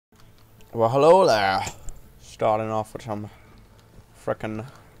Well, hello there. Starting off with some frickin'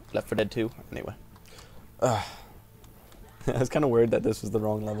 Left 4 Dead 2. Anyway. I was kind of worried that this was the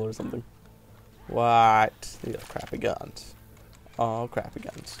wrong level or something. What? These are crappy guns. Oh, crappy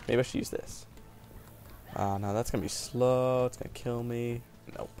guns. Maybe I should use this. Oh, no, that's gonna be slow. It's gonna kill me.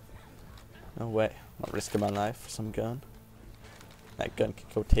 Nope. No way. I'm not risking my life for some gun. That gun can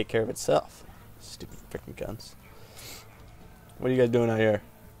go take care of itself. Stupid frickin' guns. What are you guys doing out here?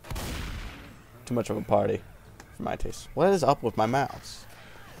 Too much of a party for my taste. What is up with my mouse?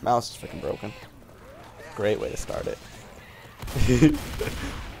 Mouse is freaking broken. Great way to start it.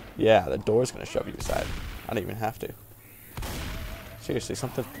 Yeah, the door's gonna shove you aside. I don't even have to. Seriously,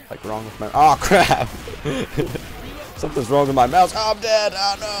 something like wrong with my. Oh crap! Something's wrong with my mouse. Oh, I'm dead.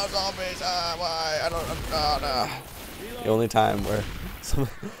 Oh no, zombies. Why? I don't. Oh no. The only time where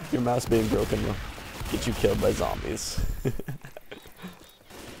your mouse being broken will get you killed by zombies.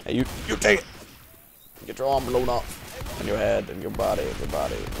 Hey, you take it. Get your arm blown off, and your head, and your body, and your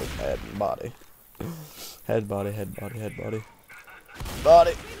body, and your head, and body. Head, body, head, body, head, body.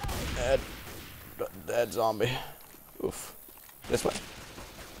 Body, head, dead zombie. Oof. This way.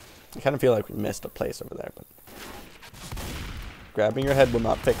 I kind of feel like we missed a place over there, but grabbing your head will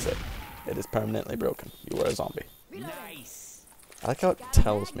not fix it. It is permanently broken. You are a zombie. Nice. I like how it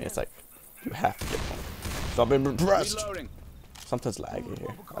tells me. It's like you have to get one. Zombie repressed. Something's laggy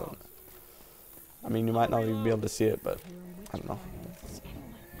here. I don't know. I mean, you might not even be able to see it, but I don't know.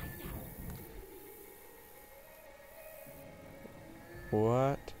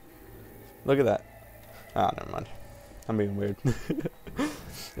 What? Look at that. Ah, never mind. I'm being weird.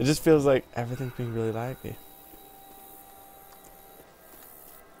 It just feels like everything's being really laggy.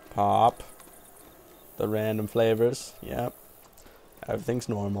 Pop. The random flavors. Yep. Everything's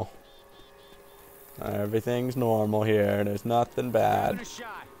normal. Everything's normal here. There's nothing bad.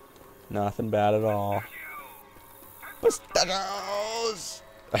 Nothing bad at all. Mustachios!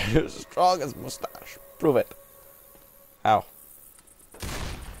 As strong as mustache. Prove it. How?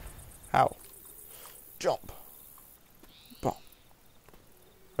 How? Jump. Boom.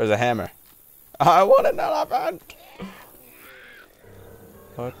 Where's the hammer? I want an elephant!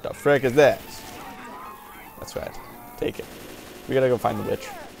 What the frick is this? That's right. Take it. We gotta go find the witch.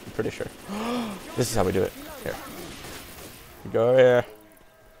 I'm pretty sure. This is how we do it. Here. We go here.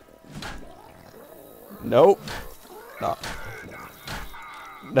 Nope. No.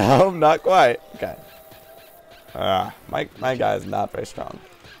 No, not quite. Okay. My guy is not very strong.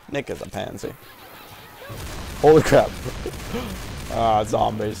 Nick is a pansy. Holy crap.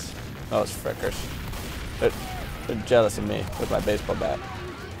 Zombies. Those frickers. They're jealous of me with my baseball bat.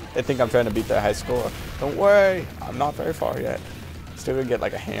 They think I'm trying to beat their high score. Don't worry. I'm not very far yet. Still gonna get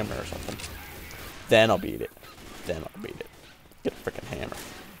like a hammer or something. Then I'll beat it. Then I'll beat it. Get a freaking hammer.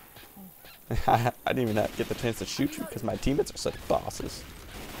 I didn't even get the chance to shoot you because my teammates are such bosses.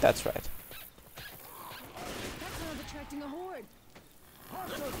 That's right.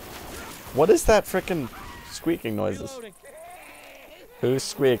 What is that frickin' squeaking noises? Who's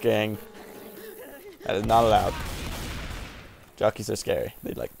squeaking? That is not allowed. Jockeys are scary.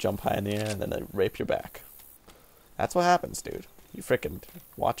 They like jump high in the air and then they rape your back. That's what happens, dude. You frickin'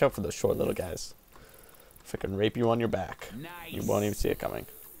 watch out for those short little guys. Frickin' rape you on your back. Nice. You won't even see it coming.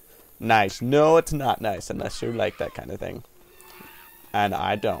 Nice. No, it's not nice unless you like that kind of thing. And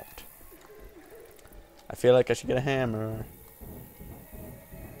I don't. I feel like I should get a hammer.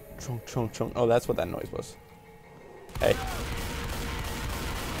 Chunk, chunk, chunk. Oh, that's what that noise was. Hey.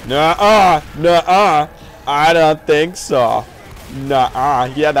 Nuh-uh. Nuh-uh. I don't think so.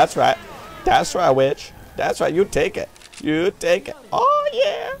 Nuh-uh. Yeah, that's right. That's right, witch. That's right. You take it. You take it. Oh,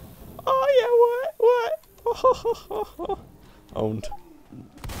 yeah. Oh, yeah. What? Owned.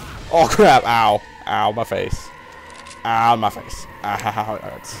 Oh, crap. Ow. Ow, my face. Ow, my face. Ow, it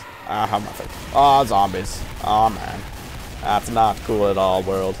hurts. Ow, my face. Oh, zombies. Oh, man. That's not cool at all,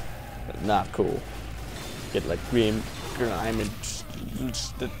 world. Not cool. Get, like, grime and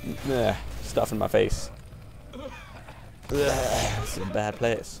stuff in my face. This is a bad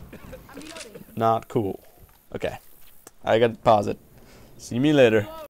place. Not cool. Okay. I gotta pause it. See me later.